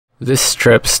This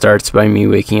trip starts by me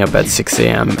waking up at 6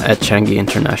 a.m. at Changi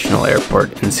International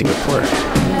Airport in Singapore.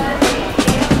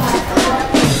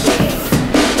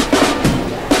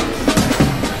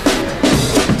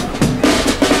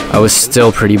 I was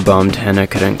still pretty bummed Hannah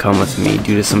couldn't come with me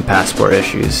due to some passport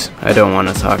issues. I don't want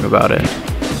to talk about it.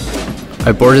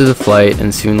 I boarded the flight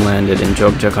and soon landed in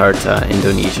Yogyakarta,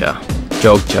 Indonesia.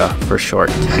 Jogja for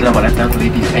short. Selamat datang,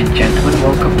 ladies and gentlemen.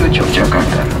 Welcome to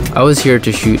Yogyakarta. I was here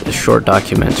to shoot a short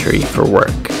documentary for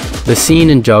work. The scene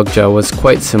in Jogja was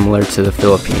quite similar to the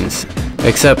Philippines,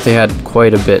 except they had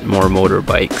quite a bit more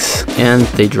motorbikes, and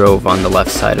they drove on the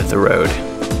left side of the road.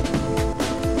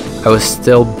 I was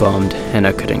still bummed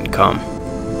Hannah couldn't come.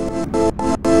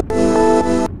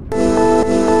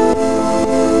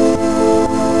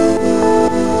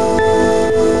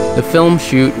 The film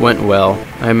shoot went well.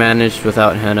 I managed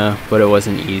without Hannah, but it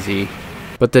wasn't easy.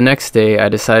 But the next day, I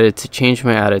decided to change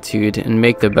my attitude and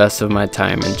make the best of my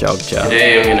time in Jogja.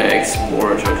 Today I'm gonna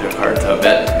explore Yogyakarta a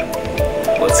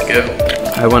bit. Let's go.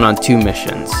 I went on 2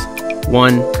 missions.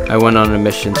 One, I went on a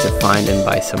mission to find and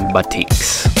buy some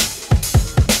batiks.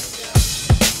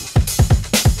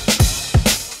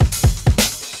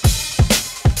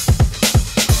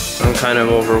 I'm kind of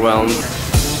overwhelmed.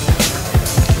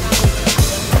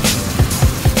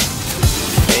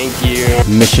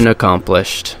 Mission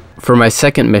accomplished. For my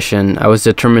second mission, I was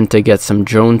determined to get some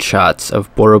drone shots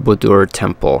of BOROBUDUR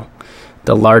temple,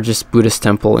 the largest Buddhist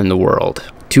temple in the world.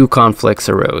 2 conflicts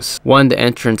arose. One, the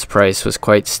entrance price was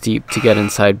quite steep to get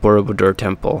inside BOROBUDUR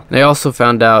temple. I also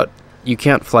found out you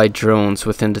can't fly drones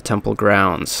within the temple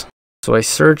grounds. So I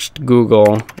searched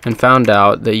Google and found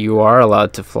out that you are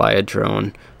allowed to fly a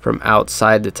drone from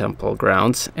outside the temple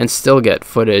grounds and still get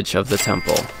footage of the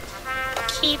temple.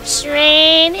 Keeps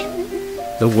raining.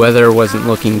 The weather wasn't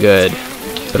looking good,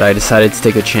 but I decided to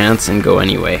take a chance and go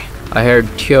anyway. I hired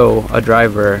Tio, a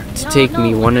driver, to take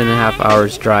me 1.5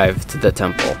 hours drive to the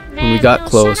temple. When we got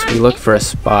close, we looked for a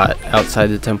spot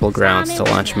outside the temple grounds to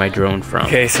launch my drone from.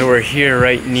 Okay, so we're here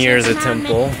right near the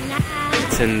temple.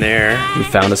 It's in there. We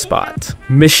found a spot.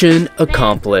 Mission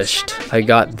accomplished. I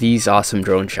got these awesome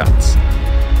drone shots.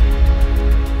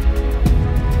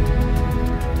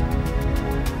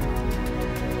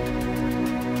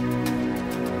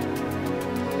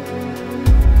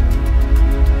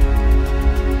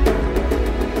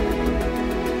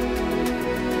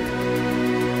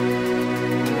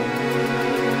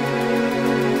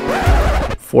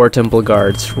 Four temple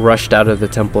guards rushed out of the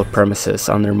temple premises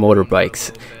on their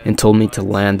motorbikes and told me to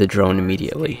land the drone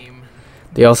immediately.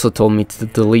 They also told me to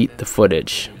delete the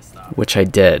footage, which I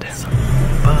did.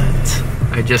 But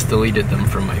I just deleted them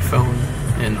from my phone,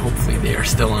 and hopefully they are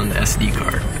still on the SD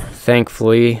card.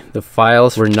 Thankfully, the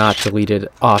files were not deleted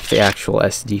off the actual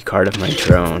SD card of my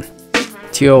drone.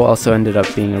 Tio also ended up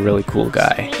being a really cool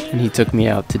guy, and he took me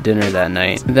out to dinner that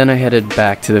night. And then I headed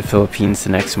back to the Philippines the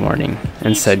next morning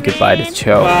and said goodbye to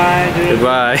Tio.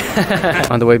 Goodbye.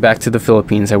 On the way back to the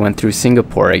Philippines, I went through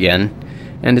Singapore again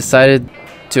and decided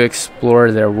to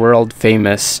explore their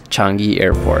world-famous Changi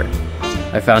airport.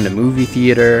 I found a movie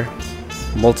theater,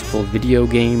 multiple video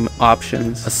game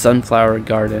options, a sunflower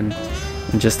garden,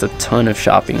 and just a ton of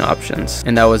shopping options.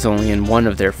 And that was only in one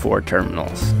of their 4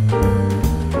 terminals.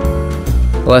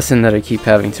 The lesson that I keep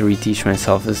having to reteach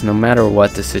myself is no matter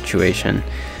what the situation,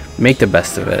 make the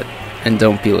best of it and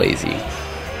don't be lazy.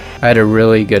 I had a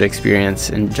really good experience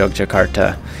in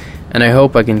Yogyakarta, and I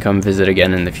hope I can come visit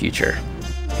again in the future.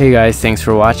 Hey guys, thanks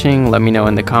for watching. Let me know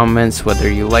in the comments whether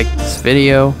you liked this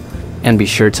video, and be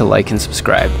sure to like and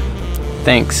subscribe.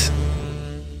 Thanks.